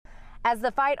As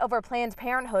the fight over Planned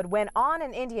Parenthood went on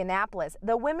in Indianapolis,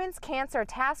 the Women's Cancer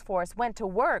Task Force went to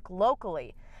work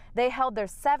locally. They held their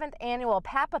 7th annual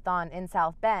Papathon in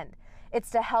South Bend.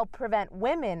 It's to help prevent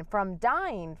women from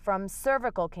dying from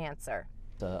cervical cancer.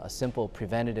 A simple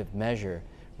preventative measure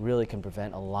really can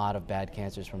prevent a lot of bad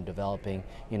cancers from developing,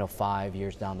 5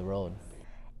 years down the road.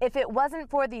 If it wasn't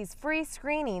for these free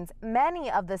screenings,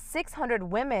 many of the 600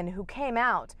 women who came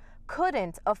out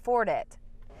couldn't afford it.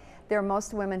 There are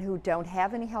most women who don't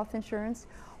have any health insurance,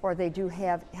 or they do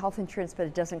have health insurance but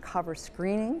it doesn't cover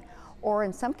screening, or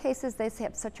in some cases they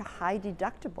have such a high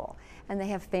deductible and they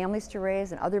have families to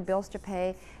raise and other bills to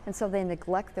pay, and so they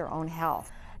neglect their own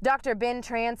health. Dr. Bin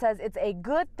Tran says it's a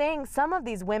good thing some of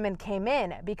these women came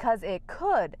in because it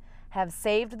could have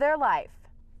saved their life.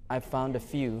 I've found a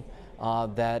few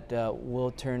that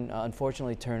will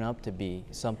unfortunately turn up to be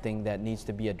something that needs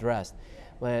to be addressed.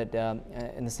 But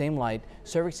in the same light,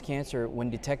 cervix cancer, when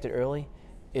detected early,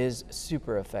 is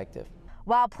super effective.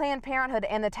 While Planned Parenthood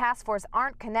and the task force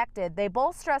aren't connected, they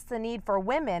both stress the need for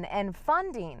women and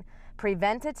funding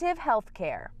preventative health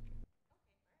care.